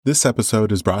This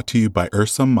episode is brought to you by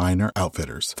Ursa Minor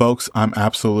Outfitters. Folks, I'm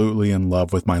absolutely in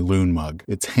love with my loon mug.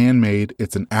 It's handmade.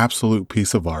 It's an absolute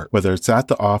piece of art. Whether it's at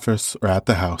the office or at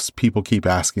the house, people keep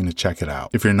asking to check it out.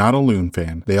 If you're not a loon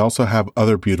fan, they also have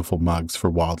other beautiful mugs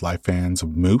for wildlife fans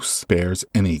of moose, bears,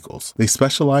 and eagles. They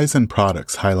specialize in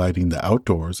products highlighting the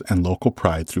outdoors and local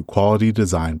pride through quality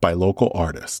design by local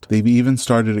artists. They've even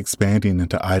started expanding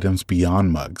into items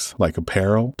beyond mugs, like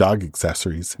apparel, dog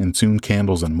accessories, and soon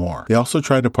candles and more. They also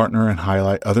try to partner and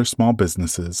highlight other small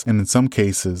businesses, and in some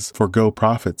cases, forego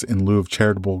profits in lieu of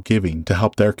charitable giving to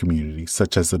help their community,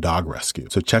 such as the dog rescue.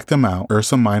 So check them out,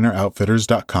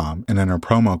 ursaminooroutfitters.com, and enter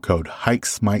promo code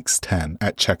HikesMikes10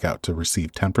 at checkout to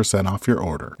receive 10% off your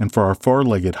order. And for our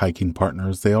four-legged hiking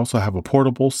partners, they also have a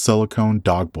portable silicone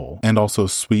dog bowl and also a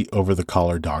sweet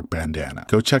over-the-collar dog bandana.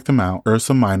 Go check them out,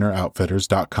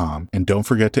 ursaminooroutfitters.com, and don't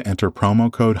forget to enter promo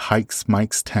code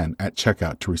HikesMikes10 at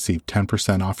checkout to receive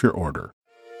 10% off your order.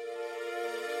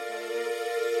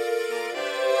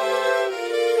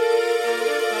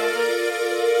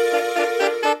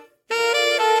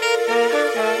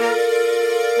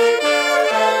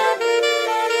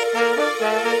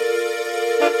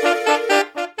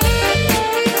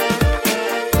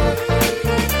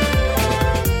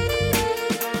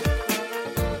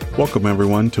 Welcome,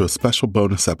 everyone, to a special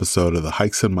bonus episode of the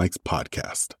Hikes and Mikes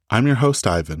podcast. I'm your host,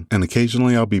 Ivan, and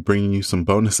occasionally I'll be bringing you some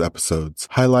bonus episodes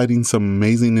highlighting some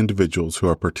amazing individuals who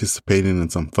are participating in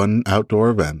some fun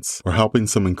outdoor events or helping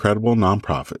some incredible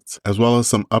nonprofits, as well as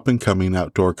some up-and-coming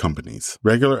outdoor companies.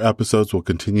 Regular episodes will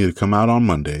continue to come out on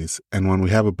Mondays, and when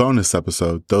we have a bonus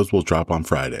episode, those will drop on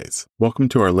Fridays. Welcome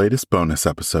to our latest bonus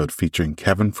episode featuring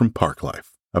Kevin from Park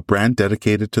Life, a brand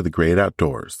dedicated to the great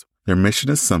outdoors. Their mission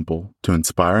is simple: to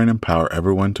inspire and empower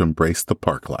everyone to embrace the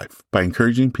park life. By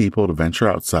encouraging people to venture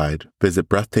outside, visit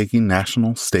breathtaking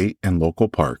national, state, and local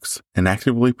parks, and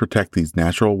actively protect these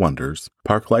natural wonders,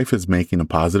 Park Life is making a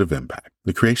positive impact.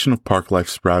 The creation of Park Life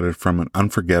sprouted from an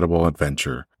unforgettable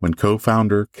adventure when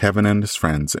co-founder Kevin and his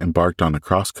friends embarked on a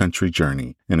cross-country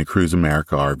journey in a Cruise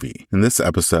America RV. In this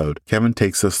episode, Kevin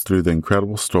takes us through the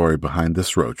incredible story behind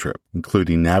this road trip,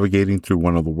 including navigating through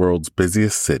one of the world's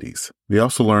busiest cities. We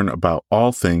also learn about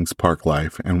all things Park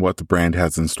Life and what the brand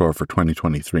has in store for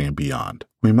 2023 and beyond.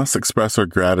 We must express our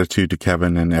gratitude to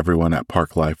Kevin and everyone at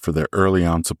Park Life for their early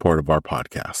on support of our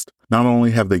podcast. Not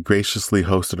only have they graciously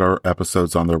hosted our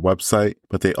episodes on their website,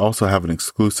 but they also have an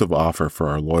exclusive offer for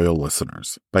our loyal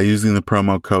listeners. By using the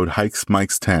promo code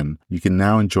HikesMikes10, you can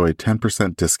now enjoy a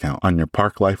 10% discount on your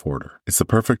Park Life order. It's the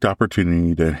perfect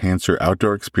opportunity to enhance your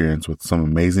outdoor experience with some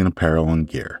amazing apparel and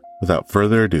gear. Without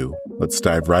further ado, let's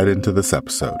dive right into this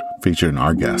episode featuring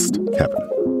our guest, Kevin.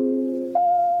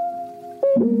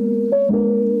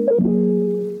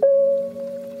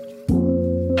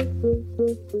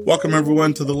 Welcome,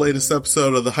 everyone, to the latest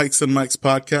episode of the Hikes and Mikes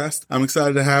podcast. I'm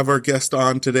excited to have our guest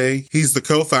on today. He's the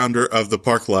co-founder of the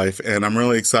Park Life, and I'm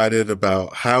really excited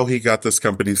about how he got this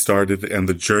company started and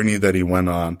the journey that he went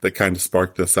on that kind of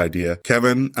sparked this idea.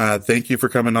 Kevin, thank you for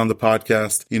coming on the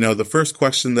podcast. You know, the first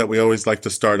question that we always like to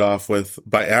start off with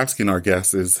by asking our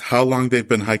guests is how long they've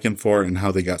been hiking for and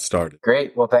how they got started.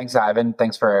 Great. Well, thanks, Ivan.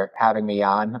 Thanks for having me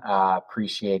on.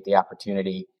 Appreciate the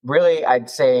opportunity. Really, I'd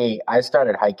say I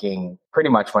started hiking pretty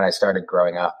much when I started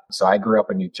growing up. So I grew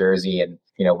up in New Jersey, and,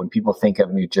 you know, when people think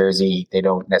of New Jersey, they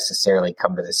don't necessarily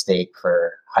come to the state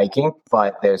for hiking,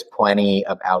 but there's plenty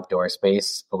of outdoor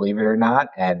space, believe it or not.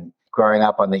 And growing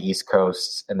up on the East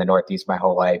Coast and the Northeast my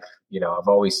whole life, you know, I've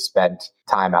always spent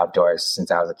time outdoors since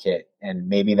I was a kid. And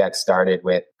maybe that started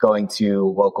with going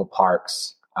to local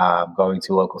parks, going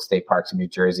to local state parks in New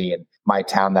Jersey. And my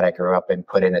town that I grew up in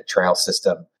put in a trail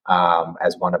system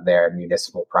as one of their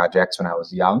municipal projects when I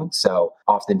was young. So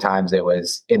oftentimes it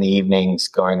was in the evenings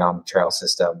going on the trail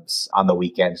systems, on the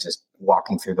weekends just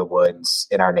walking through the woods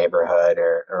in our neighborhood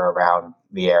or around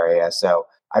the area. So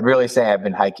I'd really say I've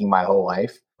been hiking my whole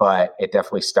life, but it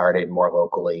definitely started more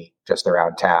locally just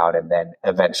around town and then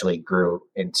eventually grew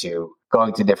into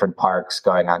going to different parks,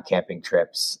 going on camping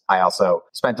trips. I also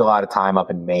spent a lot of time up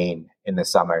in Maine in the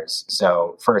summers.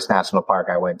 So first national park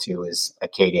I went to is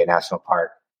Acadia National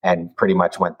Park, and pretty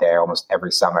much went there almost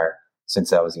every summer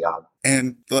since I was young.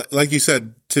 And like you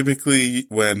said, typically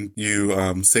when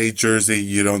you say Jersey,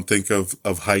 you don't think of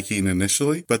hiking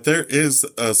initially, but there is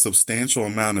a substantial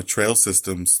amount of trail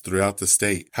systems throughout the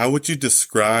state. How would you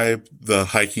describe the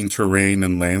hiking terrain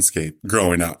and landscape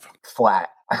growing up? Flat.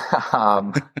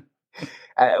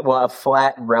 Well,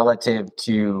 flat relative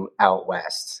to out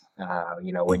west.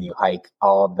 When you hike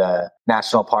all the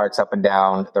national parks up and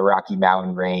down the Rocky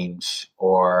Mountain Range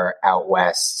or out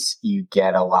west, you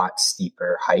get a lot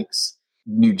steeper hikes.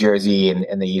 New Jersey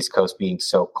and the East Coast being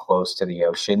so close to the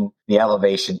ocean, the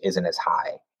elevation isn't as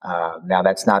high. Now,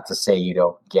 that's not to say you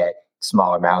don't get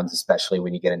smaller mountains, especially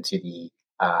when you get into the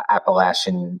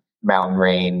Appalachian mountain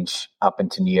range up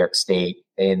into New York State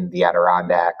in the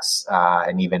Adirondacks,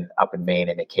 and even up in Maine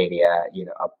in Acadia,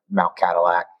 up Mount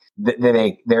Cadillac.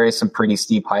 There is some pretty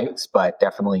steep hikes, but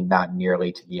definitely not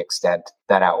nearly to the extent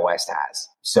that out west has.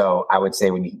 So I would say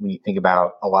when you think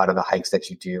about a lot of the hikes that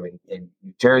you do in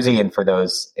New Jersey, and for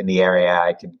those in the area,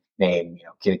 I could name,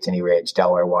 Kittatinny Ridge,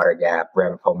 Delaware Water Gap,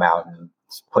 Ramapo Mountain,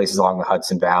 places along the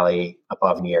Hudson Valley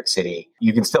above New York City.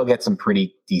 You can still get some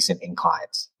pretty decent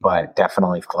inclines, but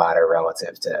definitely flatter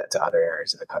relative to other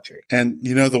areas of the country. And,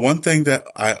 the one thing that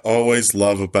I always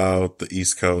love about the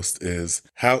East Coast is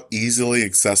how easily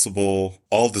accessible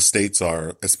all the states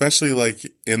are, especially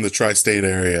like in the tri-state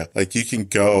area. Like you can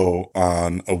go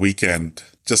on a weekend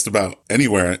just about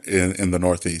anywhere in the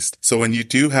Northeast. So when you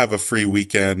do have a free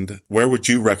weekend, where would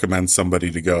you recommend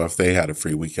somebody to go if they had a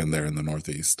free weekend there in the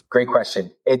Northeast? Great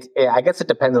question. I guess it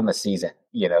depends on the season.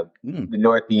 The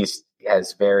Northeast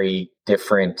has very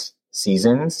different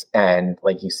seasons. And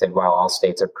like you said, while all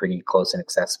states are pretty close and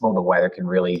accessible, the weather can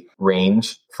really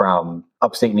range from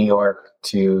upstate New York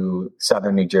to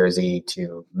southern New Jersey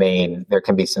to Maine. There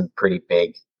can be some pretty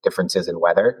big differences in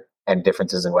weather and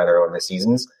differences in weather over the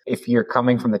seasons. If you're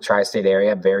coming from the tri-state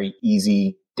area, very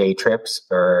easy day trips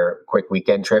or quick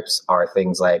weekend trips are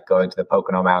things like going to the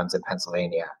Pocono Mountains in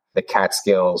Pennsylvania, the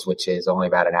Catskills, which is only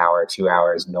about an hour, 2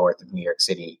 hours north of New York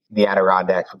City, the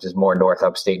Adirondacks, which is more north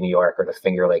upstate New York, or the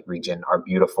Finger Lake region, are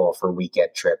beautiful for weekend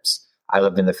trips. I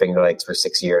lived in the Finger Lakes for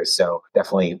 6 years, so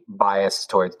definitely biased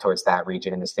towards that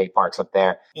region and the state parks up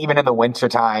there. Even in the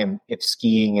wintertime, if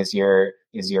skiing is your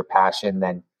passion,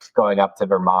 then going up to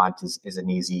Vermont is an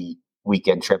easy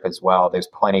weekend trip as well. There's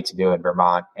plenty to do in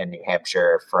Vermont and New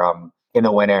Hampshire, from in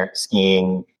the winter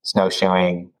skiing,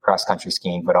 snowshoeing, cross-country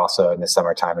skiing, but also in the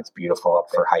summertime, it's beautiful up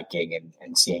for hiking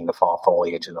and seeing the fall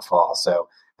foliage in the fall. So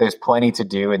there's plenty to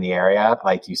do in the area,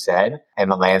 like you said,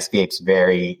 and the landscape's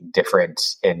very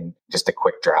different in just a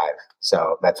quick drive.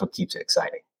 So that's what keeps it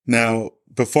exciting. Now,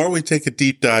 before we take a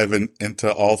deep dive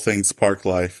into all things park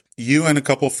life, you and a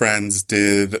couple friends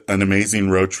did an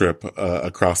amazing road trip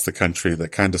across the country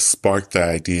that kind of sparked the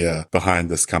idea behind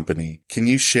this company. Can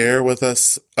you share with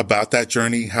us about that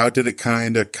journey? How did it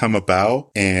kind of come about?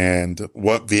 And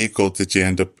what vehicle did you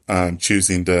end up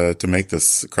choosing to make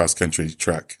this cross-country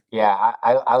trek? Yeah,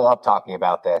 I love talking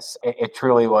about this. It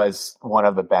truly was one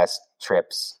of the best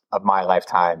trips of my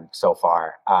lifetime so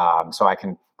far. So I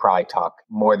can probably talk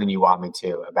more than you want me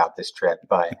to about this trip.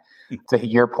 But to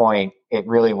your point, it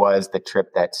really was the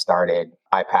trip that started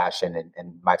my passion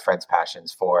and my friends'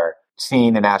 passions for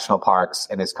seeing the national parks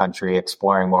in this country,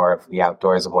 exploring more of the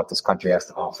outdoors of what this country has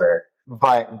to offer.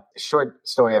 But the short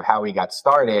story of how we got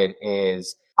started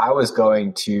is I was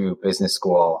going to business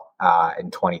school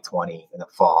in 2020 in the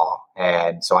fall.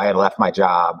 And so I had left my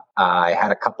job. I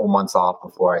had a couple months off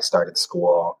before I started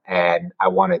school, and I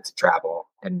wanted to travel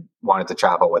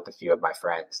with a few of my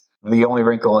friends. The only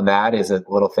wrinkle in that is a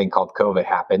little thing called COVID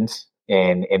happened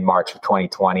in March of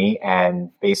 2020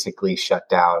 and basically shut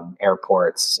down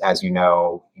airports. As you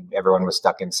know, everyone was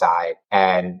stuck inside.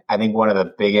 And I think one of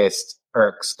the biggest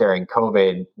irks during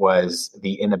COVID was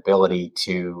the inability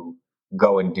to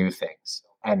go and do things.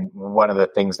 And one of the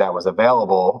things that was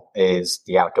available is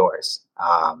the outdoors.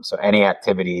 So any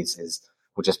activities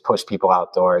will just push people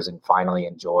outdoors and finally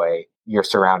enjoy your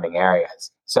surrounding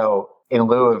areas. So in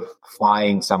lieu of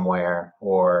flying somewhere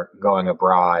or going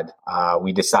abroad,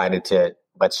 we decided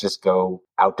let's just go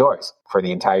outdoors for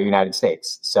the entire United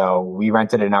States. So we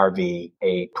rented an RV,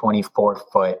 a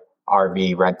 24-foot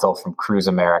RV rental from Cruise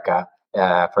America.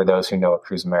 For those who know what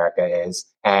Cruise America is.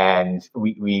 And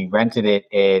we rented it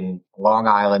in Long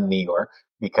Island, New York,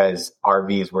 because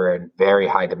RVs were in very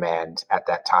high demand at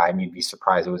that time. You'd be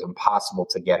surprised. It was impossible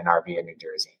to get an RV in New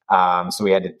Jersey. So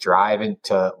we had to drive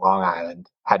into Long Island,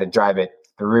 had to drive it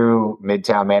through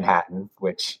Midtown Manhattan,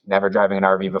 which never driving an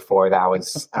RV before, that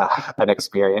was an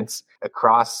experience,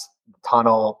 across the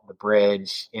tunnel, the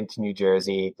bridge into New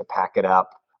Jersey to pack it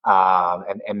up.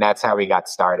 And that's how we got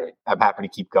started. I'm happy to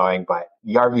keep going, but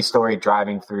the RV story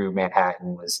driving through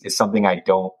Manhattan is something I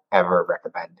don't ever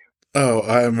recommend. Oh,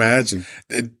 I imagine.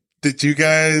 Did you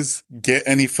guys get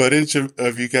any footage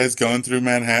of you guys going through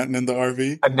Manhattan in the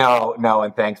RV? No,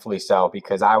 and thankfully so,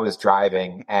 because I was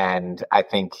driving, and I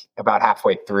think about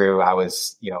halfway through, I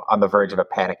was, on the verge of a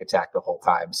panic attack the whole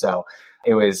time. So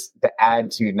it was to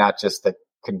add to not just the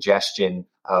congestion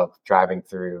of driving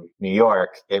through New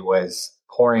York, it was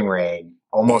pouring rain,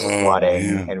 almost Oh,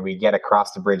 flooding. man. And we get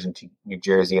across the bridge into New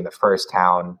Jersey, and the first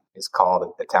town is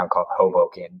called the town called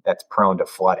Hoboken that's prone to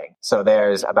flooding. So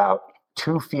there's about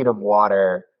 2 feet of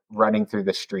water running through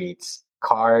the streets.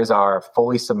 Cars are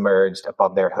fully submerged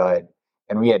above their hood.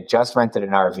 And we had just rented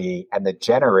an RV, and the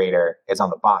generator is on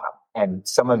the bottom. And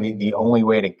some of the only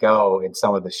way to go in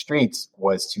some of the streets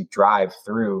was to drive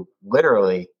through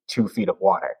literally 2 feet of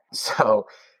water. So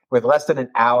with less than an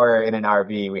hour in an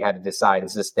RV, we had to decide,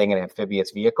 is this thing an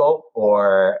amphibious vehicle,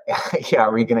 or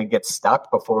are we going to get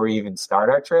stuck before we even start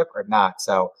our trip or not?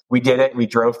 So we did it. We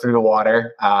drove through the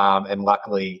water, and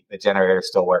luckily the generator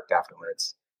still worked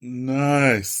afterwards.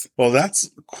 Nice. Well, that's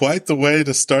quite the way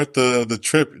to start the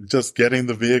trip, just getting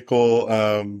the vehicle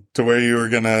to where you were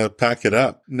going to pack it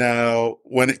up. Now,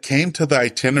 when it came to the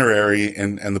itinerary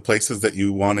and the places that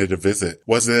you wanted to visit,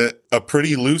 was it a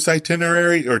pretty loose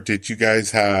itinerary, or did you guys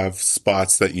have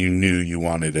spots that you knew you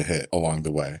wanted to hit along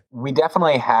the way? We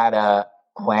definitely had a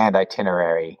planned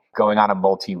itinerary going on a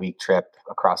multi-week trip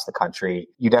across the country.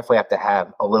 You definitely have to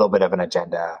have a little bit of an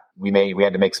agenda. We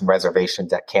had to make some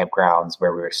reservations at campgrounds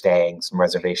where we were staying, some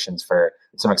reservations for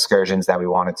some excursions that we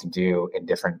wanted to do in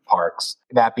different parks.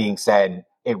 That being said,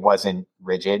 it wasn't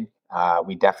rigid.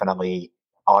 We definitely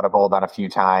audibled on a few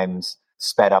times,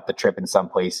 sped up the trip in some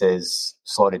places,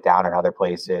 slowed it down in other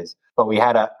places. But we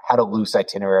had a loose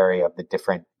itinerary of the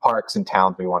different parks and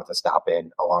towns we wanted to stop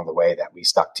in along the way that we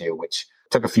stuck to, which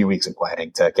took a few weeks of planning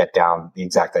to get down the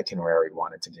exact itinerary we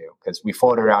wanted to do, because we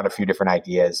floated around a few different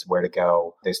ideas where to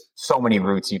go. There's so many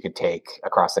routes you could take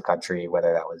across the country,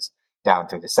 whether that was down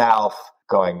through the south,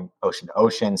 going ocean to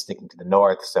ocean, sticking to the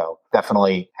north. So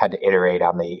definitely had to iterate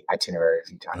on the itinerary a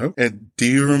few times. Oh. And do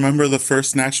you remember the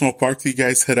first national park that you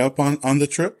guys hit up on the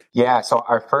trip? Yeah, so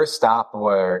our first stop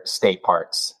were state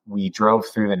parks. We drove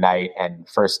through the night, and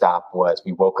first stop was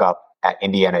we woke up at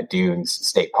Indiana Dunes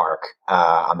State Park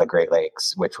on the Great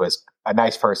Lakes, which was a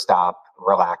nice first stop,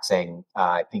 relaxing.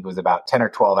 I think it was about 10 or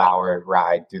 12-hour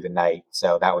ride through the night.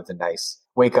 So that was a nice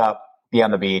wake up, be on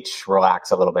the beach,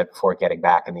 relax a little bit before getting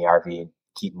back in the RV and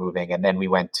keep moving. And then we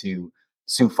went to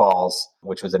Sioux Falls,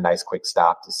 which was a nice quick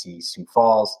stop to see Sioux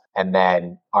Falls. And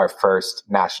then our first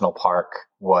national park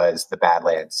was the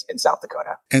Badlands in South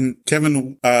Dakota. And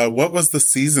Kevin, what was the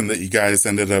season that you guys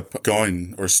ended up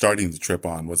going or starting the trip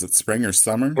on? Was it spring or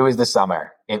summer? It was the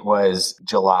summer. It was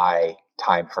July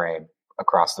timeframe,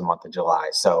 across the month of July.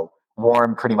 So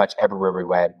warm pretty much everywhere we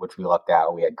went, which we lucked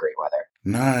out. We had great weather.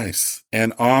 Nice.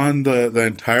 And on the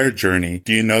entire journey,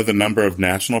 do you know the number of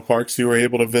national parks you were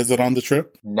able to visit on the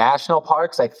trip? National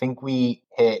parks, I think we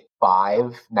hit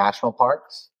 5 national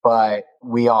parks, but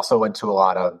we also went to a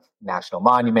lot of national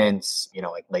monuments,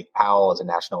 like Lake Powell is a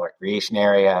national recreation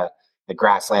area, the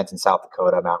grasslands in South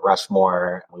Dakota, Mount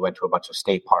Rushmore. We went to a bunch of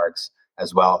state parks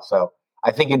as well. So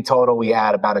I think in total we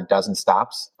had about a dozen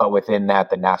stops, but within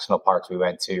that, the national parks we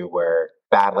went to were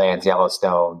Badlands,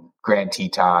 Yellowstone, Grand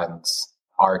Tetons,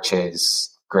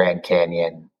 Arches, Grand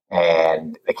Canyon,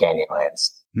 and the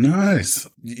Canyonlands. Nice.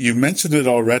 You mentioned it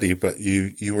already, but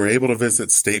you were able to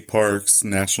visit state parks,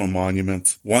 national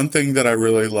monuments. One thing that I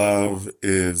really love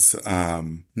is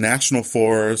national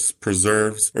forests,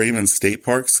 preserves, or even state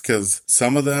parks, because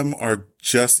some of them are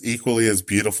just equally as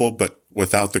beautiful, but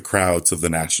without the crowds of the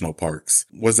national parks.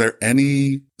 Was there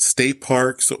any state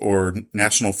parks or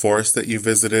national forests that you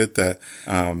visited that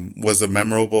was a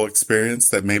memorable experience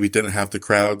that maybe didn't have the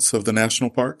crowds of the national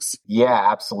parks? Yeah,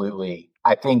 absolutely.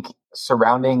 I think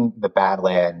surrounding the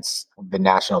Badlands, the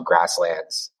national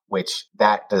grasslands, which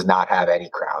that does not have any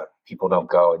crowd. People don't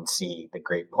go and see the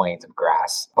Great Plains of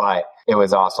grass. But it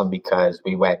was awesome because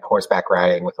we went horseback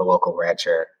riding with a local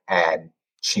rancher, and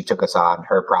she took us on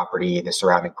her property, the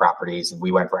surrounding properties, and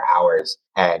we went for hours.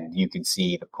 And you can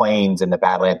see the plains and the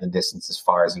Badlands in the distance as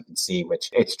far as you can see, which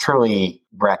it's truly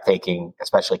breathtaking,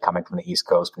 especially coming from the East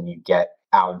Coast when you get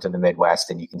out into the Midwest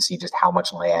and you can see just how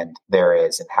much land there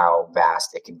is and how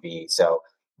vast it can be. So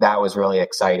that was really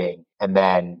exciting. And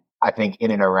then I think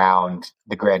in and around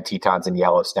the Grand Tetons in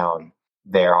Yellowstone,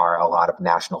 there are a lot of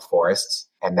national forests.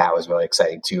 And that was really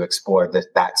exciting to explore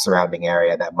that surrounding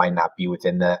area that might not be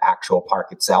within the actual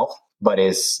park itself, but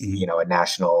is, a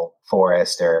national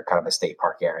forest or kind of a state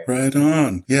park area. Right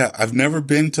on. Yeah, I've never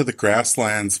been to the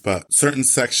grasslands, but certain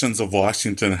sections of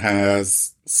Washington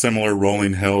has similar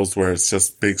rolling hills where it's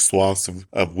just big swaths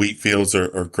of wheat fields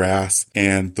or grass.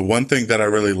 And the one thing that I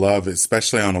really love,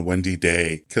 especially on a windy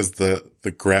day, because the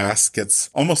grass gets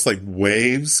almost like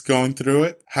waves going through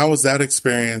it. How was that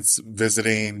experience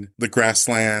visiting the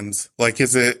grasslands? Like,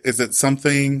 is it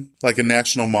something like a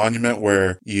national monument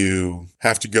where you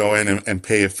have to go in and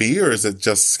pay a fee, or is it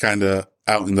just kind of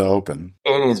out in the open.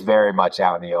 It is very much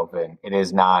out in the open. It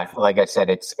is not, like I said,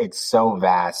 it's so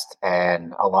vast,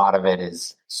 and a lot of it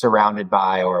is surrounded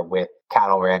by or with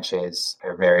cattle ranches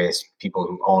or various people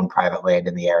who own private land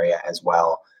in the area as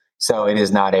well. So it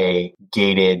is not a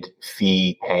gated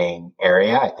fee paying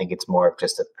area. I think it's more of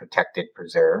just a protected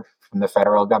preserve from the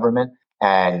federal government.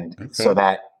 And so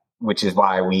that, which is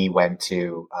why we went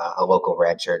to a local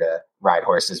rancher to ride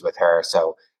horses with her.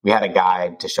 So we had a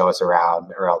guide to show us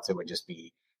around, or else it would just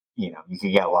be, you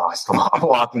could get lost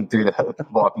walking through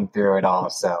it all.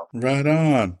 So right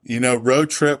on. Road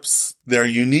trips, they're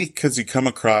unique because you come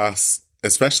across,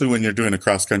 especially when you're doing a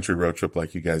cross-country road trip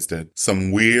like you guys did,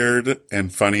 some weird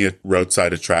and funny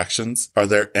roadside attractions. Are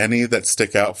there any that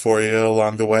stick out for you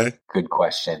along the way? Good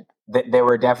question. There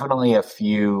were definitely a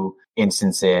few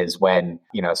instances when,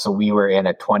 so we were in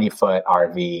a 20-foot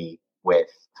RV with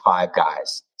 5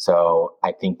 guys. So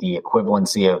I think the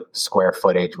equivalency of square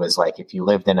footage was like if you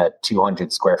lived in a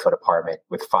 200 square foot apartment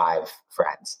with 5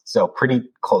 friends. So pretty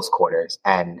close quarters,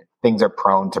 and things are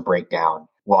prone to break down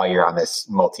while you're on this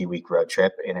multi-week road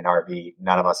trip in an RV.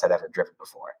 None of us had ever driven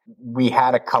before. We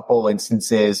had a couple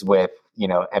instances with,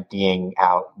 emptying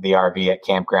out the RV at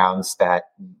campgrounds that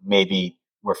maybe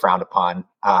were frowned upon.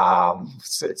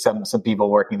 Some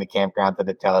people working the campground had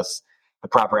to tell us the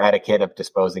proper etiquette of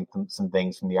disposing some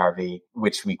things from the RV,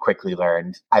 which we quickly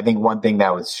learned. I think one thing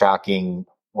that was shocking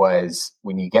was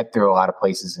when you get through a lot of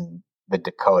places in the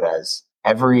Dakotas,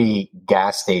 every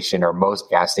gas station or most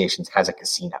gas stations has a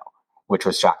casino, which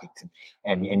was shocking to me.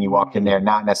 And you walked in there,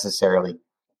 not necessarily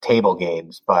table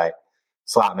games, but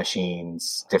slot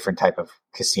machines, different type of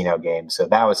casino games. So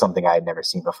that was something I had never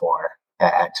seen before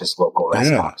at just local rest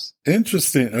stops.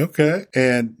 Interesting. Okay.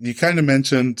 And you kind of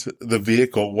mentioned the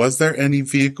vehicle. Was there any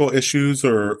vehicle issues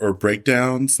or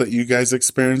breakdowns that you guys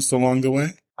experienced along the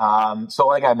way? So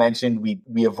like I mentioned,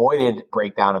 we avoided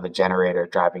breakdown of the generator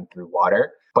driving through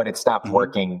water, but it stopped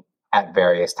working at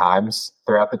various times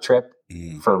throughout the trip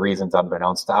for reasons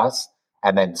unbeknownst to us,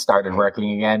 and then started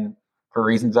working again for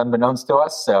reasons unbeknownst to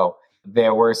us. So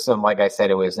there were some, like I said,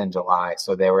 it was in July.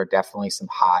 So there were definitely some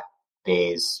hot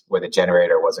days where the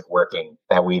generator wasn't working,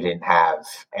 that we didn't have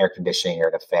air conditioning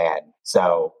or the fan.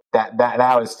 So that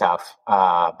was tough.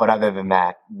 But other than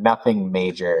that, nothing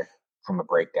major from a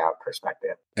breakdown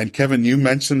perspective. And Kevin, you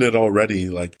mentioned it already,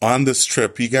 like on this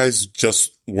trip, you guys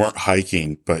just weren't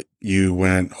hiking, but you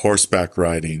went horseback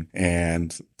riding,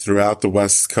 and throughout the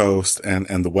West Coast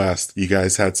and the West, you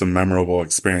guys had some memorable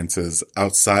experiences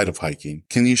outside of hiking.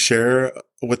 Can you share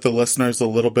with the listeners a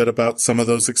little bit about some of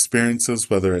those experiences,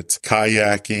 whether it's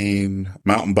kayaking,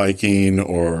 mountain biking,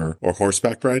 or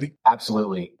horseback riding?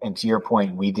 Absolutely. And to your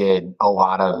point, we did a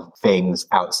lot of things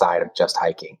outside of just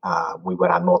hiking. We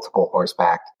went on multiple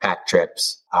horseback pack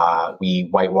trips. We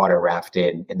whitewater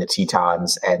rafted in the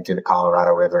Tetons and through the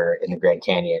Colorado River in the Grand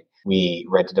Canyon. We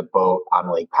rented a boat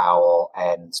on Lake Powell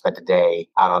and spent a day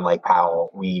out on Lake Powell.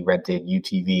 We rented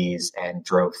UTVs and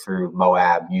drove through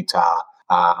Moab, Utah,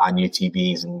 on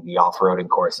UTVs and the off-roading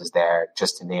courses there,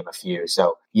 just to name a few.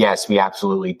 So yes, we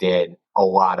absolutely did a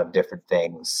lot of different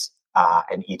things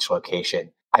in each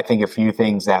location. I think a few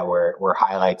things that were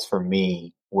highlights for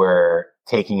me were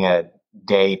taking a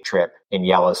day trip in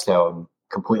Yellowstone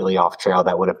completely off trail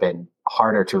that would have been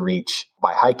harder to reach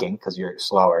by hiking because you're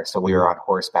slower. So we were on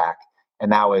horseback,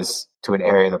 and that was to an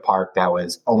area of the park that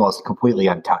was almost completely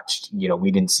untouched.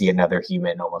 We didn't see another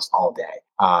human almost all day.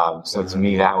 So to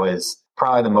me, that was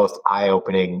probably the most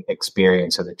eye-opening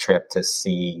experience of the trip, to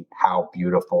see how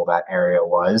beautiful that area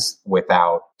was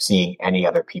without seeing any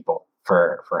other people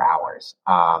for hours.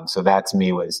 So that to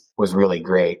me was really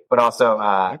great. But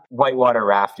also whitewater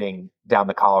rafting down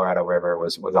the Colorado River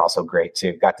was also great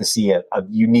too. Got to see a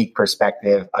unique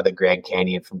perspective of the Grand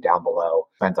Canyon from down below.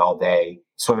 Spent all day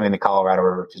swimming in the Colorado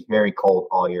River, which is very cold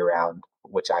all year round,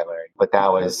 which I learned. But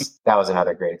that was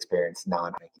another great experience,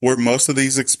 non-hiking. Were most of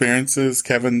these experiences,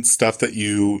 Kevin, stuff that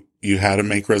you had to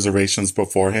make reservations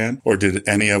beforehand, or did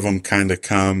any of them kind of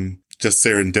come just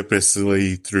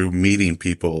serendipitously through meeting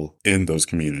people in those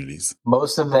communities?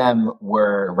 Most of them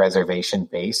were reservation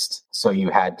based. So you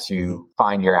had to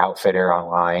find your outfitter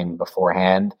online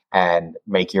beforehand and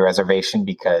make your reservation,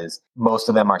 because most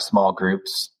of them are small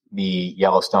groups. The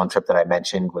Yellowstone trip that I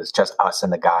mentioned was just us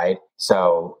and the guide.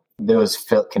 So those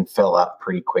can fill up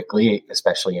pretty quickly,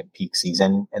 especially in peak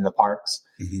season in the parks.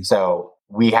 So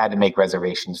we had to make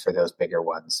reservations for those bigger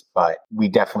ones, but we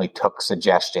definitely took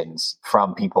suggestions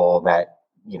from people that,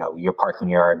 you're parking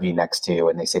your RV next to,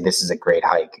 and they say, this is a great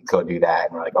hike, go do that.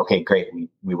 And we're like, okay, great.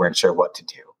 We weren't sure what to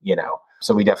do,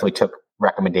 So we definitely took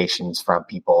recommendations from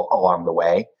people along the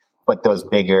way. But those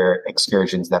bigger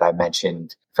excursions that I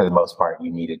mentioned, for the most part,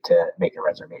 you needed to make a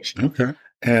reservation. Okay.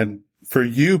 And for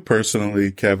you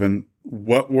personally, Kevin,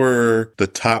 what were the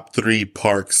top 3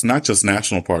 parks, not just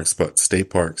national parks, but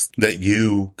state parks that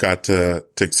you got to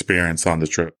experience on the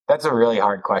trip? That's a really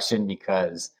hard question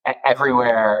because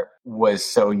everywhere was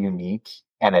so unique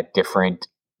and a different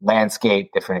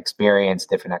landscape, different experience,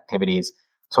 different activities.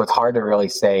 So it's hard to really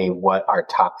say what our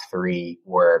top 3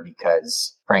 were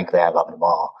because, frankly, I love them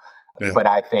all. Yeah. But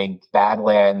I think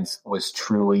Badlands was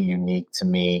truly unique to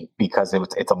me because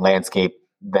it's a landscape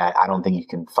that I don't think you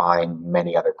can find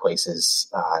many other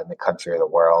places in the country or the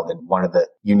world. And one of the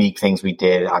unique things we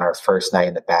did on our first night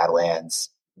in the Badlands,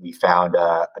 we found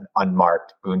an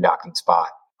unmarked boondocking spot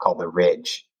called the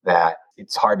Ridge that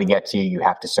it's hard to get to. You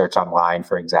have to search online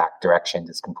for exact directions.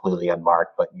 It's completely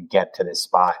unmarked, but you get to this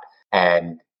spot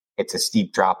and it's a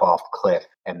steep drop off cliff.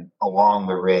 And along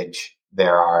the ridge,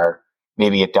 there are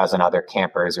maybe a dozen other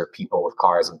campers or people with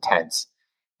cars and tents.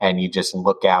 And you just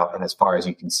look out, and as far as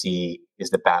you can see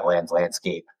is the Badlands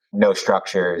landscape. No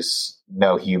structures,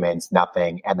 no humans,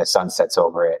 nothing. And the sun sets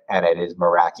over it, and it is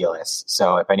miraculous.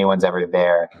 So if anyone's ever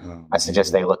there, I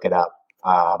suggest they look it up.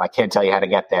 I can't tell you how to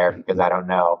get there because I don't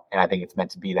know. And I think it's meant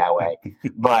to be that way.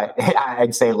 But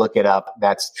I'd say look it up.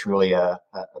 That's truly a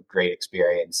great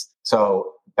experience.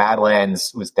 So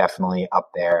Badlands was definitely up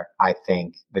there. I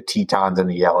think the Tetons in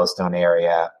the Yellowstone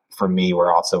area, for me,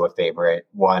 were also a favorite.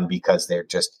 One, because they're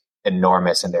just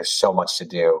enormous and there's so much to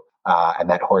do. And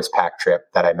that horseback trip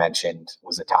that I mentioned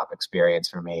was a top experience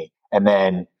for me. And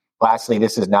then lastly,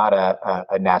 this is not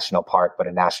a national park, but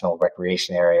a national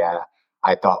recreation area.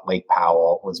 I thought Lake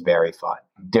Powell was very fun.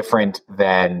 Different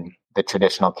than the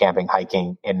traditional camping,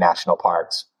 hiking in national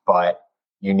parks, but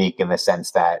unique in the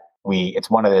sense that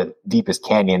it's one of the deepest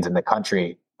canyons in the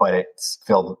country, but it's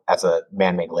filled as a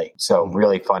man-made lake. So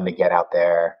really fun to get out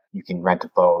there. You can rent a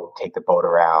boat, take the boat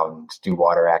around, do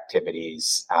water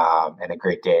activities, and a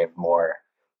great day of more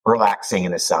relaxing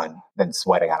in the sun than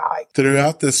sweating on a hike.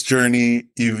 Throughout this journey,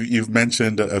 you've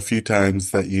mentioned a few times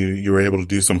that you were able to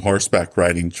do some horseback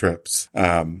riding trips.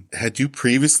 Had you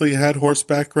previously had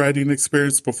horseback riding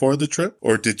experience before the trip,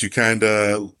 or did you kind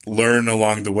of learn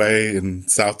along the way in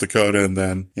South Dakota and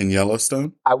then in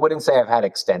Yellowstone? I wouldn't say I've had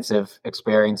extensive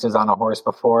experiences on a horse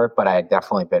before, but I had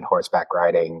definitely been horseback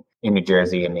riding in New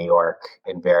Jersey and New York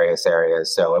in various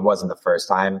areas. So it wasn't the first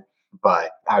time.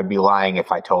 But I would be lying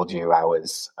if I told you I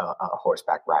was a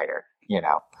horseback rider,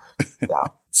 So.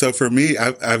 So for me,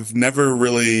 I've never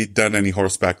really done any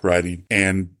horseback riding.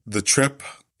 And the trip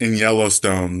in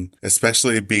Yellowstone,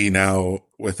 especially being out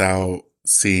without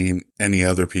seeing any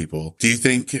other people, do you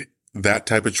think that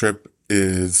type of trip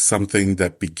is something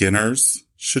that beginners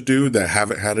should do that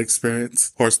haven't had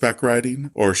experience horseback riding?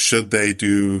 Or should they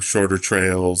do shorter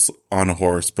trails on a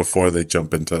horse before they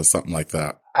jump into something like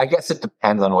that? I guess it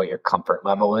depends on what your comfort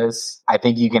level is. I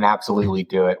think you can absolutely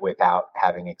do it without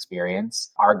having experience.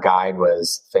 Our guide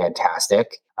was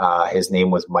fantastic. His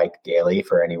name was Mike Daly,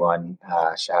 for anyone.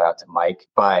 Shout out to Mike.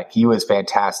 But he was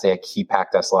fantastic. He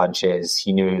packed us lunches.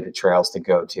 He knew the trails to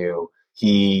go to.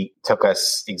 He took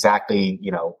us exactly,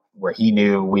 where he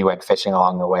knew. We went fishing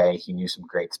along the way. He knew some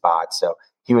great spots. So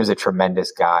he was a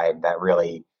tremendous guide that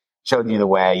really showed you the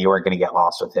way. You weren't going to get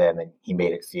lost with him, and he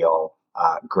made it feel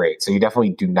great. So you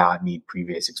definitely do not need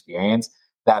previous experience.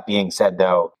 That being said,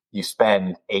 though, you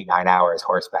spend 8-9 hours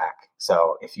horseback.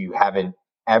 So if you haven't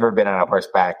ever been on a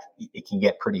horseback, it can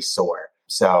get pretty sore.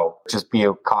 So just be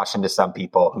a caution to some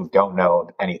people who don't know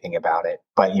anything about it,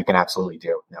 but you can absolutely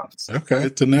do it. Okay,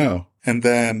 good to know. And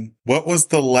then what was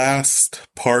the last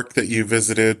park that you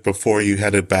visited before you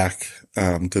headed back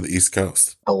to the East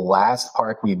Coast? The last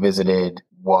park we visited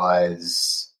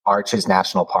was Arches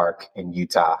National Park in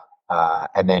Utah.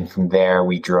 And then from there,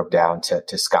 we drove down to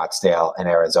Scottsdale in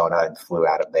Arizona and flew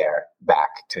out of there back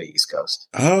to the East Coast.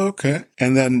 Oh, okay.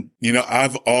 And then,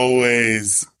 I've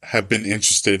always have been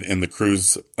interested in the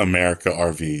Cruise America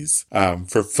RVs.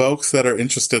 For folks that are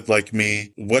interested like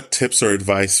me, what tips or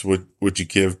advice would you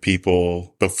give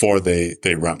people before they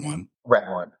rent one? Rent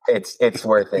one. It's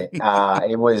worth it.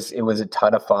 It was a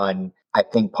ton of fun. I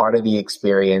think part of the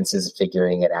experience is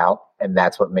figuring it out. And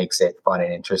that's what makes it fun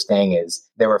and interesting is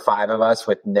there were 5 of us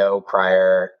with no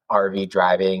prior RV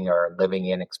driving or living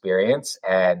in experience.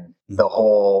 And the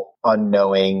whole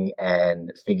unknowing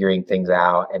and figuring things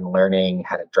out and learning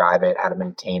how to drive it, how to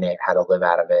maintain it, how to live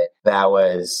out of it, that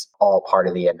was all part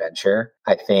of the adventure.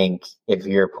 I think if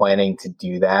you're planning to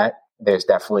do that, there's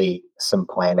definitely some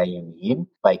plan that you need,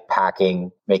 like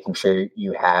packing, making sure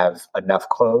you have enough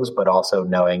clothes, but also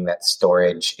knowing that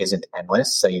storage isn't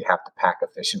endless. So you have to pack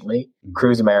efficiently.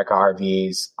 Cruise America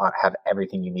RVs have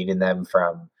everything you need in them,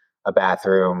 from a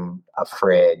bathroom, a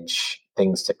fridge,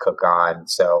 things to cook on.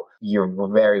 So you're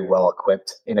very well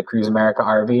equipped in a Cruise America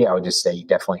RV. I would just say you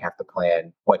definitely have to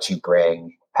plan what you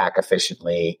bring, pack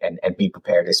efficiently, and be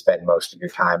prepared to spend most of your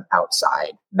time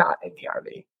outside, not in the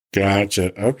RV.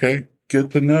 Gotcha. Okay.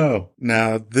 Good to know.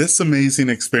 Now, this amazing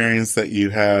experience that you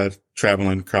had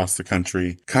traveling across the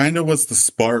country kind of was the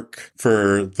spark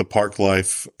for the Park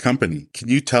Life company. Can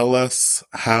you tell us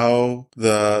how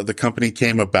the company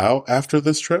came about after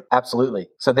this trip? Absolutely.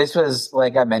 So this was,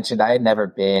 like I mentioned, I had never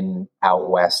been out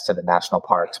west to the national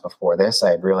parks before this.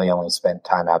 I had really only spent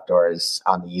time outdoors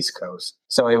on the East Coast.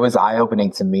 So it was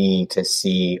eye-opening to me to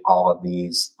see all of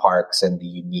these parks and the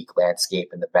unique landscape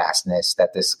and the vastness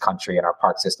that this country and our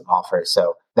park system offers.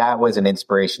 So that was an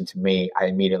inspiration to me. I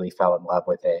immediately fell in love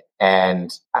with it.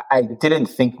 And I didn't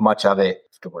think much of it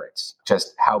afterwards,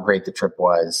 just how great the trip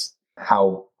was,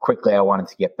 how quickly I wanted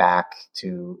to get back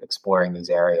to exploring these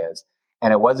areas.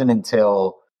 And it wasn't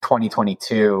until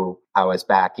 2022, I was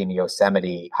back in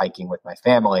Yosemite hiking with my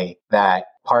family, that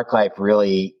park life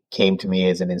really came to me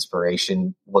as an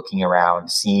inspiration, looking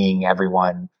around, seeing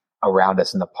everyone around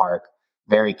us in the park,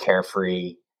 very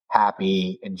carefree,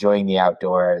 happy, enjoying the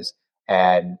outdoors.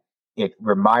 And it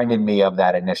reminded me of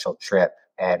that initial trip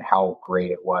and how great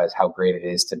it was, how great it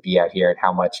is to be out here, and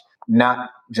how much,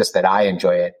 not just that I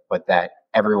enjoy it, but that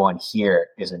everyone here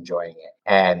is enjoying it.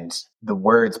 And the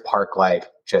words park life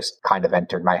just kind of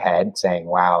entered my head, saying,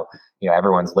 wow,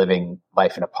 everyone's living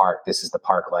life in a park. This is the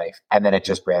park life. And then it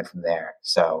just ran from there.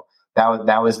 So that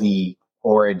was the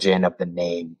origin of the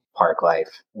name Park Life,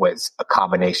 was a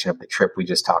combination of the trip we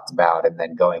just talked about, and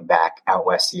then going back out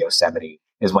west to Yosemite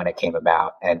is when it came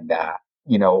about. And,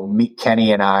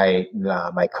 Kenny and I,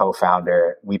 my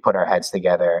co-founder, we put our heads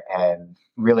together and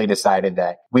really decided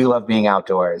that we love being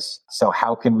outdoors. So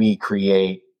how can we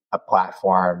create a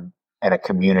platform and a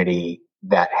community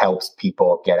that helps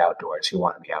people get outdoors who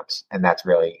want to be out? And that's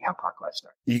really how Park Life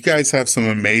started. You guys have some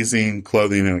amazing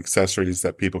clothing and accessories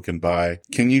that people can buy.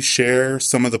 Can you share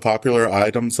some of the popular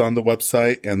items on the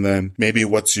website, and then maybe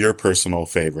what's your personal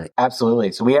favorite?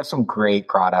 Absolutely. So we have some great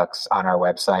products on our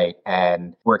website,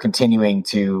 and we're continuing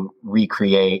to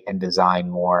recreate and design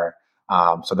more.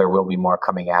 So there will be more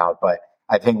coming out. But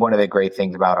I think one of the great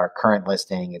things about our current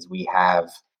listing is we have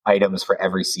items for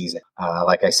every season.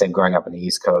 Like I said, growing up in the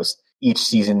East Coast, each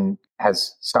season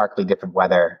has starkly different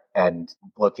weather, and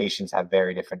locations have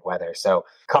very different weather. So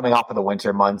coming off of the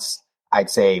winter months, I'd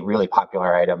say really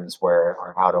popular items were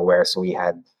our outerwear. So we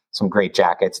had some great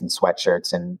jackets and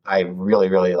sweatshirts, and I really,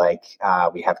 really like,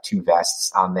 we have 2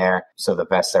 vests on there. So the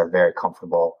vests are very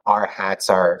comfortable. Our hats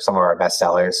are some of our best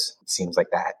sellers. It seems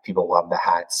like that people love the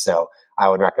hats. So I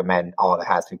would recommend all of the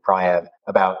hats. We probably have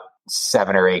about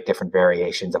 7 or 8 different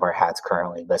variations of our hats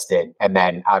currently listed. And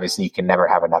then obviously you can never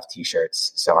have enough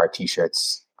t-shirts. So our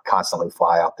t-shirts constantly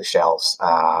fly off the shelves.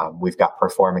 We've got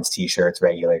performance t-shirts,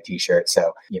 regular t-shirts.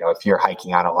 So, if you're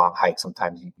hiking on a long hike,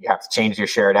 sometimes you have to change your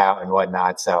shirt out and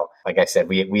whatnot. So like I said,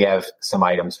 we have some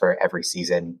items for every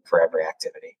season, for every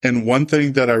activity. And one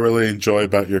thing that I really enjoy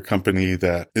about your company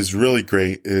that is really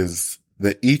great is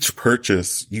that each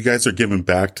purchase, you guys are giving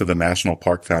back to the National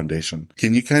Park Foundation.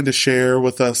 Can you kind of share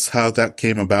with us how that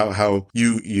came about, how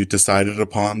you decided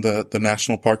upon the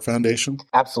National Park Foundation?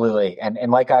 Absolutely.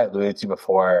 And like I alluded to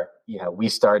before, we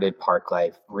started Park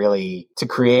Life really to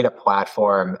create a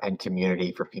platform and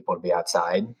community for people to be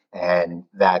outside. And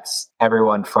that's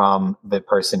everyone from the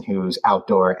person who's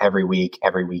outdoor every week,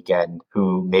 every weekend,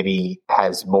 who maybe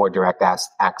has more direct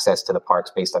access to the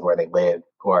parks based on where they live,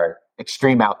 who are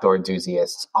extreme outdoor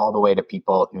enthusiasts, all the way to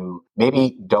people who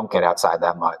maybe don't get outside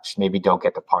that much, maybe don't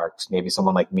get to parks, maybe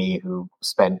someone like me who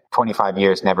spent 25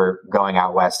 years never going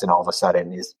out west and all of a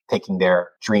sudden is taking their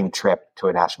dream trip to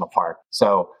a national park.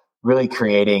 So really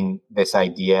creating this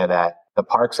idea that the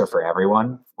parks are for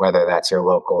everyone, whether that's your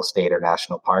local, state, or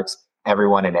national parks.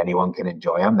 Everyone and anyone can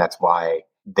enjoy them. That's why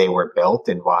they were built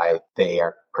and why they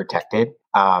are protected.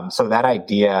 So that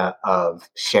idea of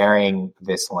sharing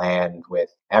this land with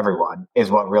everyone is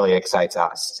what really excites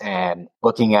us. And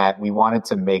we wanted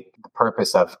to make the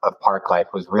purpose of Park Life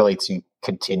was really to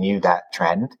continue that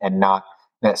trend, and not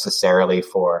necessarily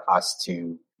for us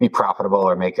to be profitable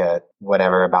or make a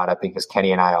whatever about it, because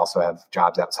Kenny and I also have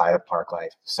jobs outside of Park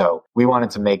Life. So we wanted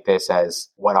to make this as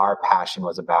what our passion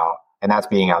was about, and that's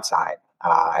being outside.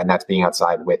 And that's being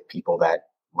outside with people that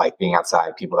like being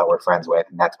outside, people that we're friends with,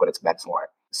 and that's what it's meant for.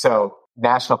 So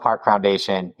National Park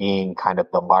Foundation being kind of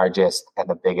the largest and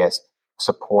the biggest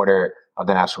supporter of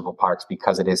the national parks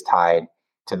because it is tied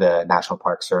to the National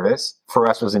Park Service, for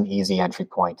us was an easy entry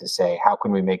point to say, how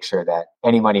can we make sure that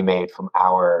any money made from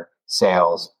our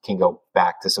sales can go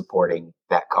back to supporting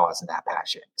that cause and that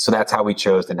passion? So that's how we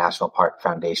chose the National Park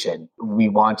Foundation. We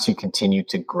want to continue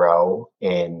to grow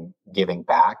in giving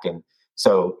back. And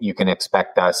so you can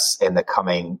expect us in the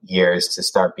coming years to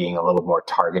start being a little more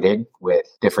targeted with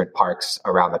different parks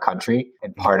around the country.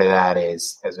 And part of that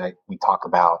is, we talk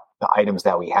about the items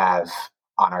that we have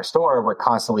on our store, we're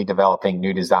constantly developing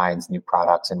new designs, new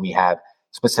products, and we have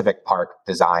specific park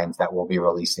designs that we'll be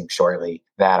releasing shortly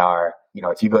that are,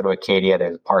 if you go to Acadia,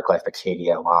 there's a Park Life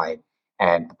Acadia line,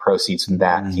 and the proceeds from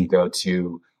that can go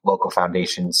to local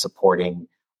foundations supporting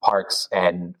parks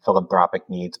and philanthropic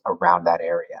needs around that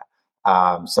area.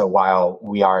 So while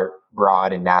we are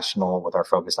broad and national with our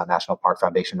focus on National Park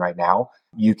Foundation right now,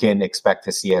 you can expect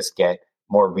to see us get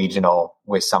more regional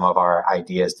with some of our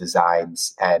ideas,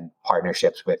 designs, and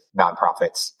partnerships with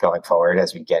nonprofits going forward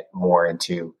as we get more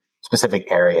into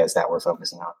specific areas that we're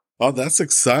focusing on. Oh, that's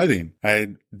exciting.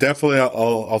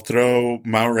 I'll throw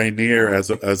Mount Rainier as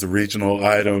a regional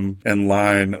item in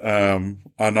line,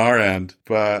 on our end.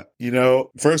 But,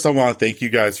 first I want to thank you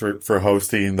guys for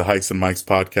hosting the Hikes and Mikes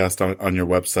podcast on your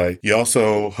website. You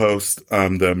also host,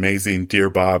 the amazing Dear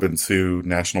Bob and Sue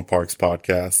National Parks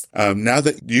podcast. Now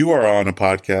that you are on a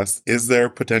podcast, is there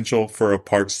potential for a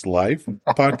Parks Life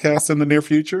podcast in the near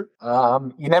future?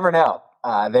 You never know.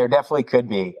 There definitely could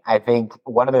be. I think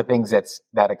one of the things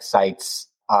that excites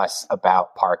us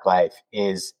about Park Life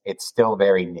is it's still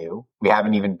very new. We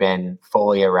haven't even been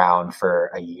fully around for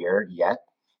a year yet.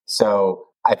 So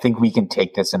I think we can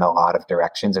take this in a lot of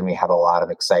directions, and we have a lot of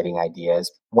exciting ideas.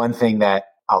 One thing that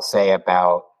I'll say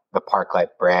about the Park Life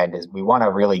brand is we want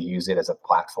to really use it as a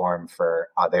platform for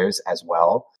others as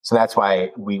well. So that's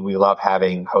why we love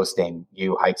hosting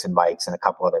you, Hikes and Mikes, and a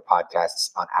couple other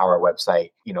podcasts on our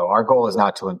website. Our goal is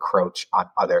not to encroach on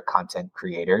other content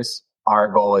creators. Our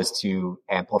goal is to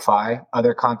amplify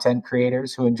other content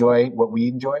creators who enjoy what we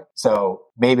enjoy. So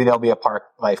maybe there'll be a Park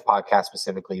Life podcast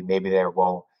specifically, maybe there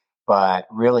won't. But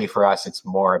really for us, it's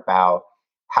more about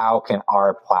how can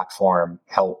our platform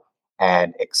help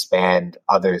and expand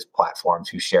others' platforms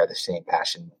who share the same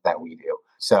passion that we do.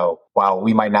 So while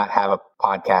we might not have a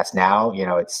podcast now,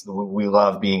 we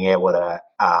love being able to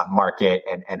market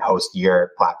and host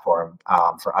your platform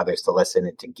for others to listen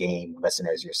and to gain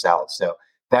listeners yourselves. So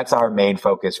that's our main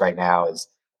focus right now, is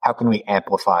how can we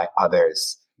amplify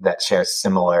others that share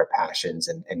similar passions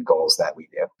and goals that we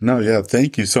do. No, yeah.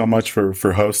 Thank you so much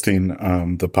for hosting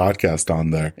the podcast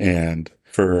on there, and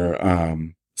for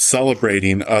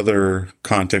celebrating other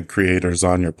content creators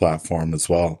on your platform as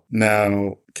well.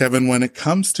 Now, Kevin, when it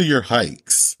comes to your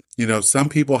hikes, some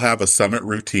people have a summit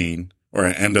routine or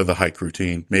an end of the hike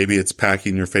routine. Maybe it's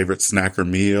packing your favorite snack or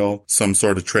meal, some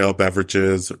sort of trail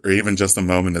beverages, or even just a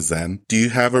moment of zen. Do you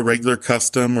have a regular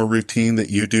custom or routine that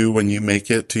you do when you make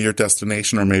it to your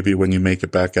destination, or maybe when you make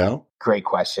it back out? Great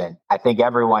question. I think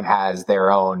everyone has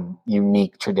their own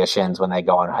unique traditions when they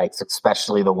go on hikes,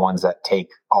 especially the ones that take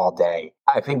all day.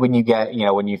 I think when you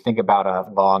think about a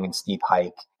long and steep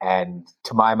hike, and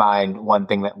to my mind,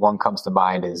 one comes to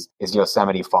mind is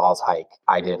Yosemite Falls hike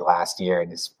I did last year.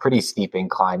 And it's pretty steep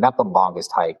incline, not the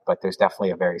longest hike, but there's definitely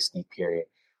a very steep period.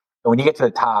 And when you get to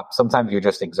the top, sometimes you're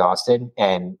just exhausted.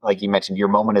 And like you mentioned, your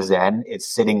moment of zen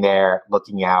is sitting there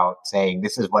looking out saying,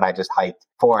 this is what I just hiked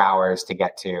 4 hours to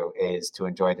get to, is to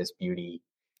enjoy this beauty,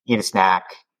 eat a snack,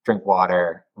 drink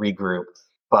water, regroup,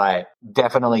 but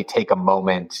definitely take a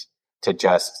moment to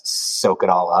just soak it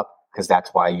all up. Because that's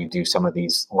why you do some of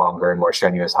these longer and more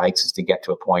strenuous hikes, is to get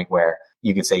to a point where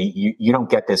you can say you don't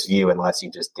get this view unless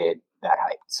you just did that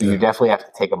hike. So you definitely have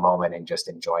to take a moment and just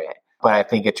enjoy it. But I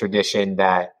think a tradition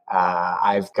that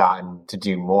I've gotten to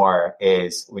do more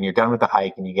is when you're done with the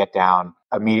hike and you get down,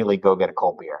 immediately go get a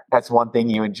cold beer. That's one thing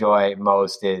you enjoy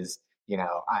most is,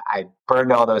 I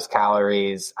burned all those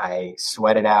calories, I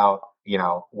sweated out,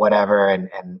 whatever.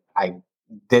 And I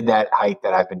did that hike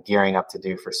that I've been gearing up to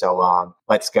do for so long.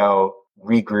 Let's go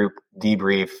regroup,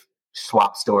 debrief,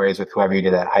 swap stories with whoever you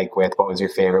did that hike with. What was your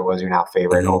favorite? What was your not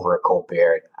favorite? Over a cold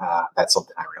beer. That's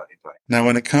something I really enjoy. Now,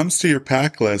 when it comes to your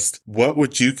pack list, what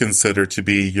would you consider to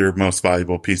be your most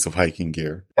valuable piece of hiking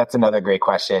gear? That's another great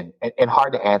question, and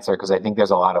hard to answer, because I think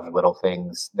there's a lot of little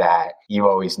things that you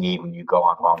always need when you go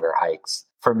on longer hikes.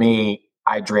 For me,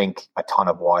 I drink a ton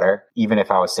of water. Even if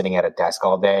I was sitting at a desk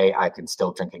all day, I can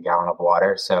still drink a gallon of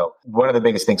water. So one of the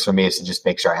biggest things for me is to just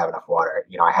make sure I have enough water.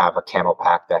 I have a camel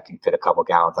pack that can fit a couple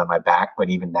gallons on my back,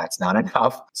 but even that's not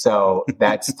enough. So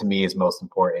that's to me is most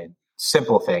important.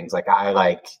 simple things. Like I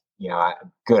like,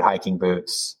 good hiking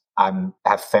boots.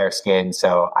 Have fair skin,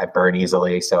 so I burn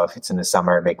easily. So if it's in the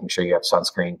summer, making sure you have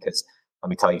sunscreen, because let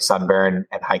me tell you, sunburn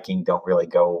and hiking don't really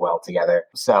go well together.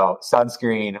 So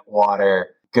sunscreen,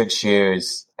 water, good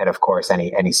shoes, and of course,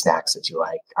 any snacks that you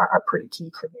like are pretty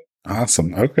key for me.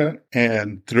 Awesome. Okay.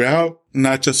 And throughout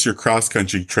not just your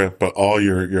cross-country trip, but all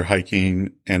your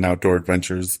hiking and outdoor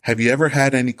adventures, have you ever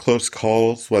had any close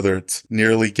calls, whether it's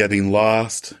nearly getting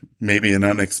lost, maybe an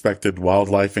unexpected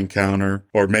wildlife encounter,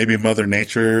 or maybe Mother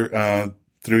Nature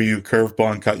threw you a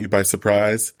curveball and caught you by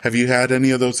surprise? Have you had any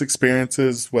of those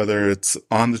experiences, whether it's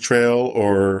on the trail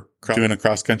or doing a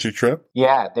cross-country trip?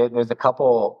 Yeah, there's a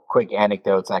couple quick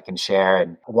anecdotes I can share.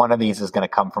 And one of these is going to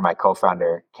come from my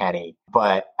co-founder, Kenny.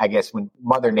 But I guess when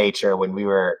Mother Nature, when we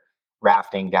were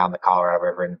rafting down the Colorado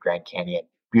River in Grand Canyon,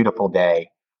 beautiful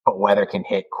day, but weather can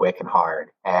hit quick and hard.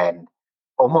 And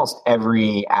almost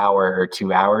every hour or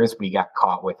 2 hours, we got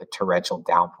caught with a torrential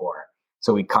downpour.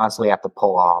 So we'd constantly have to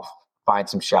pull off, find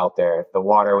some shelter. The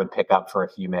water would pick up for a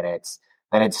few minutes.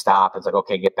 Then it'd stop. It's like,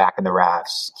 okay, get back in the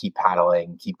rafts, keep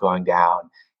paddling, keep going down.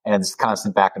 And it's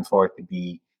constant back and forth. It'd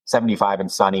be 75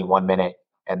 and sunny 1 minute,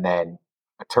 and then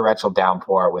a torrential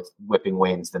downpour with whipping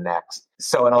winds the next.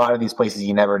 So in a lot of these places,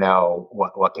 you never know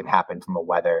what can happen from a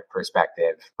weather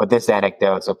perspective. But this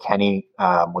anecdote, so Kenny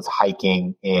was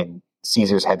hiking in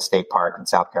Caesar's Head State Park in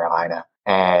South Carolina.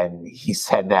 And he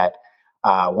said that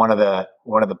one of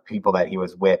the people that he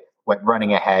was with went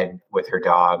running ahead with her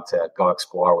dog to go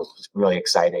explore, was really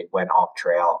excited, went off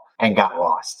trail and got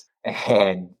lost.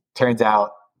 And turns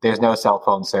out there's no cell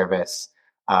phone service.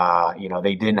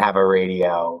 They didn't have a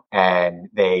radio, and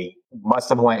they must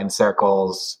have went in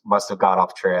circles, must have got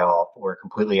off trail, were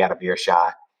completely out of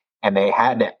earshot. And they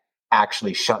had to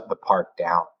actually shut the park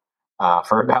down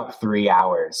for about 3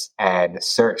 hours and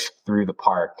search through the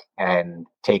park and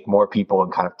take more people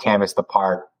and kind of canvass the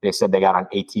park. They said they got on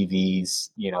ATVs,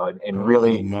 and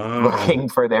really looking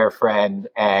for their friend.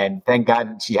 And thank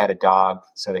God she had a dog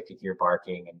so they could hear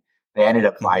barking, and they ended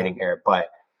up finding her. But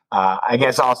I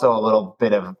guess also a little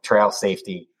bit of trail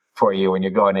safety for you when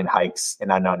you're going in hikes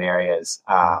in unknown ares.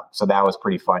 So that was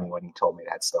pretty funny when he told me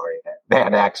that story, that they had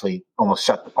to actually almost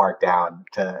shut the park down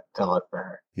to look for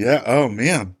her. Yeah. Oh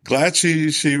man. Glad she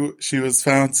was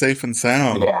found safe and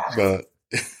sound. Yeah. But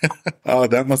oh,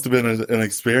 that must have been an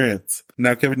experience.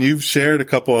 Now, Kevin, you've shared a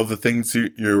couple of the things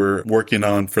you were working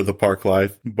on for the park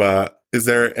life, but is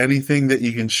there anything that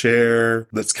you can share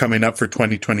that's coming up for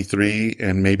 2023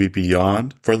 and maybe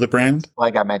beyond for the brand?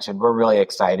 Like I mentioned, we're really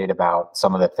excited about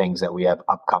some of the things that we have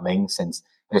upcoming, since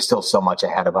there's still so much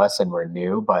ahead of us and we're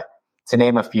new. But to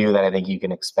name a few that I think you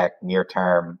can expect near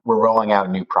term, we're rolling out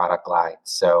new product lines.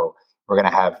 So we're going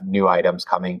to have new items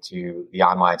coming to the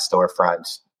online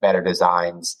storefront, better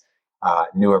designs,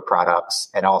 newer products,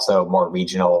 and also more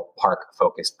regional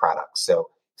park-focused products. So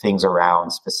things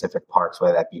around specific parks,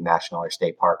 whether that be national or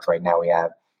state parks. Right now we have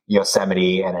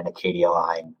Yosemite and an Acadia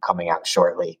line coming out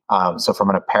shortly. So from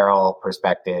an apparel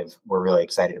perspective, we're really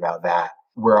excited about that.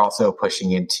 We're also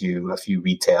pushing into a few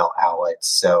retail outlets.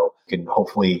 So you can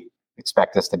hopefully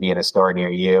expect us to be in a store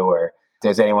near you, or if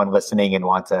there's anyone listening and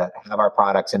want to have our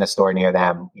products in a store near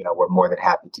them, we're more than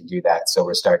happy to do that. So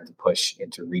we're starting to push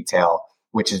into retail,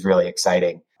 which is really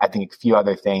exciting. I think a few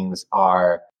other things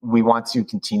are, we want to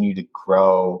continue to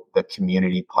grow the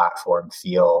community platform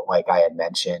feel, like I had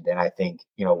mentioned. And I think,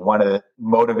 one of the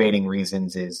motivating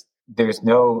reasons is there's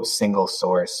no single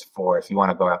source for, if you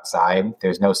want to go outside,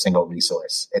 there's no single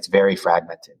resource. It's very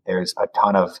fragmented. There's a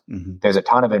ton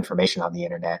of information on the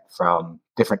internet, from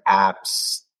different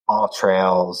apps, all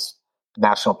trails,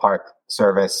 National Park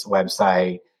Service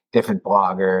website, different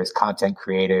bloggers, content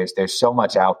creators. There's so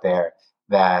much out there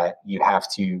that you have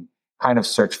to kind of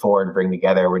search for and bring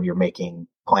together when you're making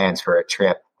plans for a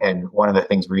trip. And one of the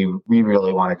things we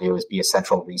really want to do is be a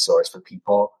central resource for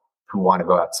people who want to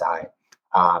go outside,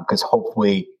 because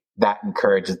hopefully that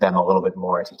encourages them a little bit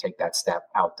more to take that step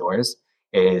outdoors,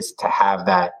 is to have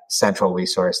that central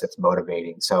resource that's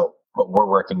motivating. So what we're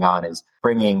working on is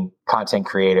bringing content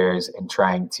creators and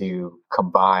trying to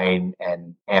combine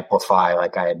and amplify,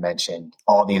 like I had mentioned,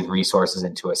 all these resources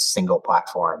into a single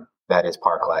platform that is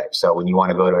Park Life. So when you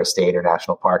want to go to a state or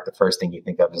national park, the first thing you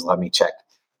think of is, let me check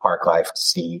Park Life to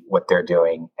see what they're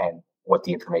doing and what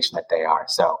the information that they are.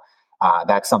 So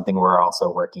that's something we're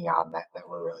also working on that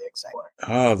we're really excited for.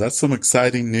 Oh, that's some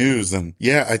exciting news. And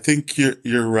yeah, I think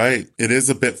you're right. It is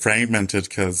a bit fragmented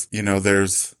because,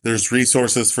 there's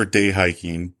resources for day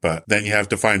hiking, but then you have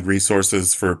to find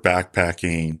resources for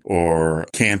backpacking or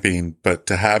camping. But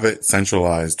to have it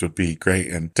centralized would be great.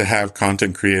 And to have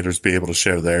content creators be able to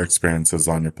share their experiences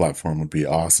on your platform would be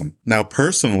awesome. Now,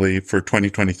 personally, for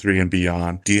 2023 and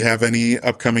beyond, do you have any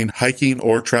upcoming hiking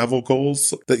or travel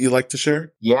goals that you'd like to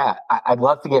share? Yeah, I'd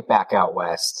love to get back out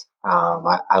west.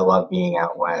 I love being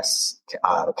out west.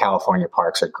 The California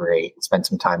parks are great. Spent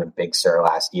some time in Big Sur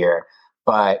last year,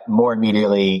 but more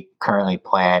immediately currently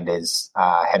planned is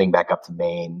heading back up to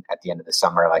Maine at the end of the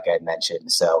summer, like I had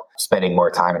mentioned. So spending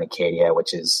more time in Acadia,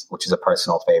 which is a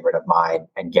personal favorite of mine,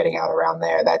 and getting out around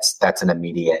there. That's an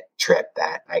immediate trip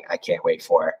that I can't wait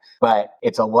for. But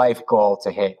it's a life goal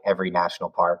to hit every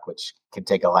national park, which can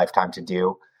take a lifetime to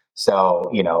do. So,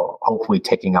 hopefully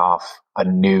ticking off a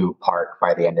new park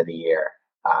by the end of the year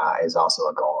is also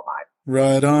a goal of mine.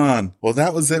 Right on. Well,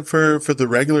 that was it for the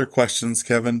regular questions,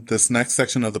 Kevin. This next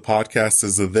section of the podcast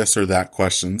is the this or that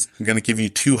questions. I'm going to give you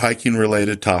 2 hiking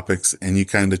related topics and you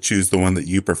kind of choose the one that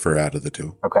you prefer out of the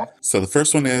 2. Okay. So the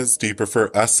first one is, do you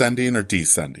prefer ascending or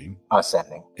descending?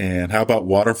 Ascending. And how about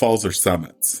waterfalls or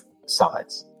summits?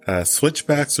 Summits.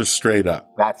 Switchbacks or straight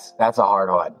up? That's a hard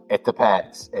one. It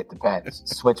depends.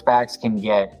 Switchbacks can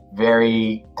get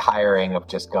very tiring of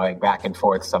just going back and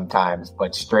forth sometimes,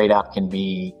 but straight up can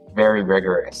be very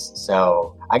rigorous.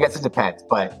 So I guess it depends,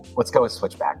 but let's go with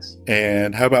switchbacks.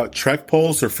 And how about trek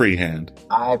poles or freehand?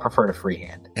 I prefer to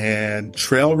freehand. And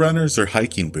trail runners or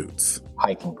hiking boots?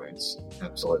 Hiking boots,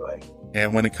 absolutely.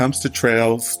 And when it comes to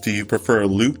trails, do you prefer a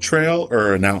loop trail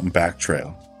or an out and back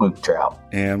trail? Loop trail.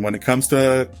 And when it comes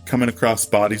to coming across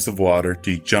bodies of water,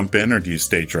 do you jump in or do you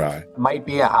stay dry? Might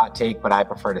be a hot take, but I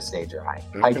prefer to stay dry.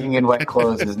 Okay. Hiking in wet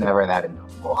clothes is never that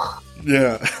enjoyable.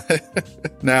 Yeah.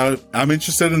 Now, I'm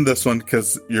interested in this one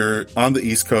because you're on the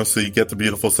East Coast, so you get the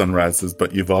beautiful sunrises,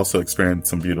 but you've also experienced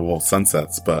some beautiful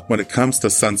sunsets. But when it comes to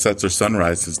sunsets or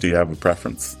sunrises, do you have a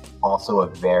preference? Also a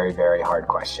very, very hard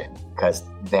question because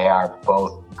they are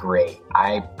both great.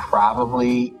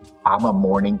 I'm a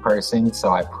morning person, so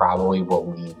I probably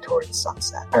will lean towards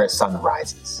sunset or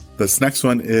sunrises. This next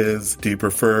one is, do you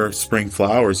prefer spring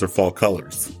flowers or fall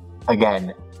colors?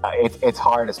 Again, it's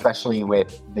hard, especially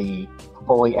with the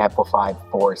fully amplified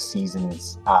 4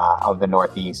 seasons of the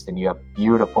Northeast, and you have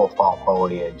beautiful fall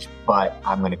foliage, but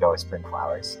I'm going to go with spring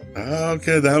flowers.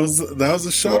 Okay, that was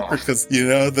a shocker because,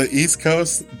 the East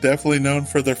Coast definitely known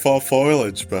for their fall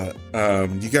foliage, but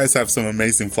you guys have some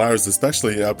amazing flowers,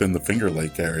 especially up in the Finger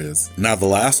Lake areas. Now, the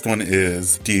last one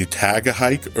is, do you tag a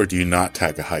hike or do you not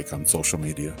tag a hike on social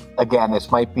media? Again,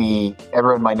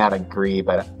 everyone might not agree,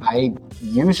 but I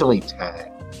usually tag.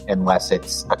 Unless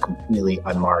it's a completely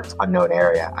unmarked, unknown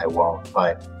area, I won't.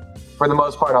 But for the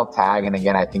most part, I'll tag. And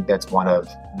again, I think that's one of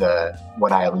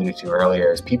what I alluded to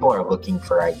earlier is people are looking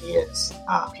for ideas.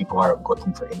 People are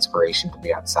looking for inspiration to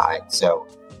be outside. So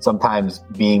sometimes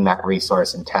being that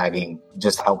resource and tagging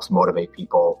just helps motivate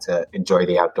people to enjoy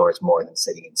the outdoors more than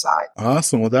sitting inside.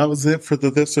 Awesome. Well, that was it for the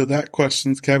this or that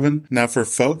questions, Kevin. Now, for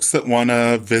folks that want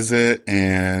to visit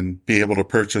and be able to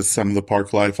purchase some of the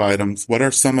Park Life items, what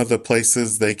are some of the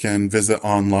places they can visit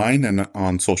online and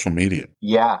on social media?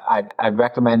 Yeah, I'd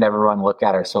recommend everyone look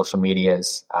at our social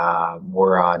medias.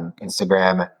 We're on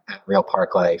Instagram at Real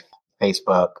Park Life,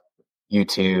 Facebook,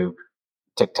 YouTube,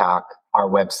 TikTok. Our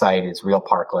website is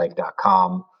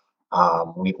realparklife.com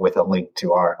with a link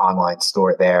to our online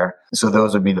store there. So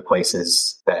those would be the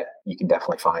places that you can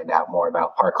definitely find out more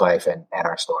about Park Life and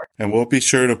our store. And we'll be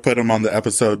sure to put them on the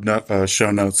episode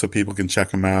show notes so people can check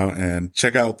them out and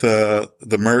check out the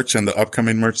merch and the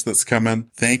upcoming merch that's coming.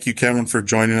 Thank you, Kevin, for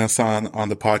joining us on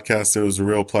the podcast. It was a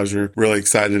real pleasure. Really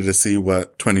excited to see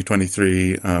what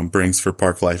 2023 brings for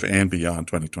Park Life and beyond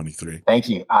 2023. Thank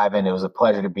you, Ivan. It was a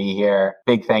pleasure to be here.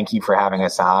 Big thank you for having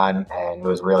us on, and it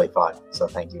was really fun. So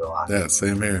thank you a lot. Yeah,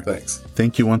 same here. Thanks.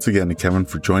 Thank you once again to Kevin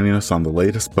for joining us on the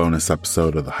latest bonus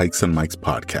episode of the Hikes and Mikes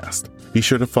podcast. Be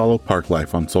sure to follow Park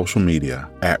Life on social media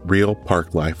at Real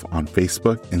Park Life on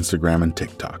Facebook, Instagram, and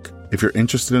TikTok. If you're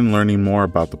interested in learning more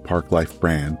about the Park Life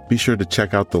brand, be sure to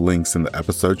check out the links in the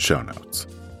episode show notes.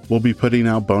 We'll be putting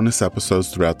out bonus episodes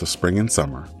throughout the spring and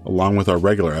summer, along with our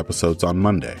regular episodes on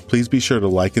Monday. Please be sure to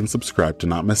like and subscribe to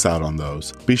not miss out on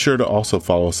those. Be sure to also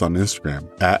follow us on Instagram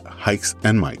at Hikes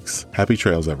and Mikes. Happy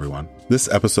trails, everyone. This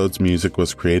episode's music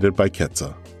was created by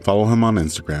Ketsa. Follow him on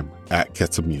Instagram at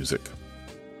Ketsa Music.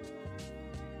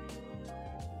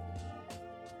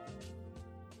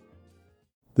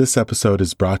 This episode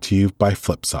is brought to you by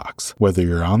Flip Socks. Whether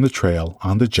you're on the trail,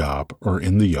 on the job, or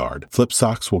in the yard, Flip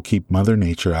Socks will keep Mother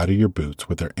Nature out of your boots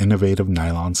with their innovative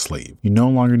nylon sleeve. You no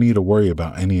longer need to worry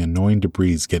about any annoying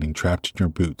debris getting trapped in your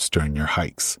boots during your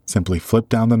hikes. Simply flip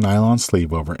down the nylon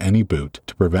sleeve over any boot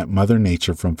to prevent Mother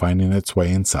Nature from finding its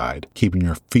way inside, keeping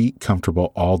your feet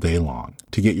comfortable all day long.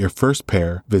 To get your first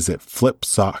pair, visit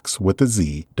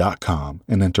flipsockswithaz.com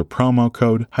and enter promo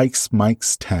code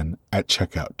HikesMikes10 at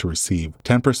checkout to receive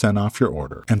 10% off your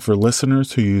order. And for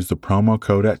listeners who use the promo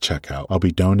code at checkout, I'll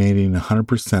be donating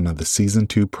 100% of the Season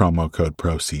 2 promo code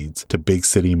proceeds to Big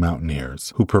City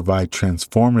Mountaineers, who provide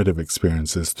transformative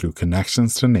experiences through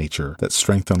connections to nature that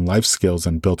strengthen life skills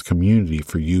and build community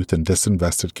for youth and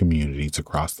disinvested communities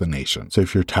across the nation. So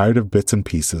if you're tired of bits and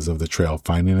pieces of the trail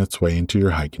finding its way into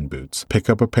your hiking boots, pick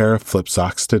up a pair of Flip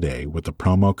Socks today with the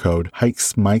promo code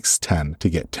HikesMikes10 to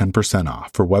get 10%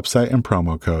 off. For website and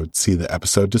promo code, see the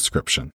episode description.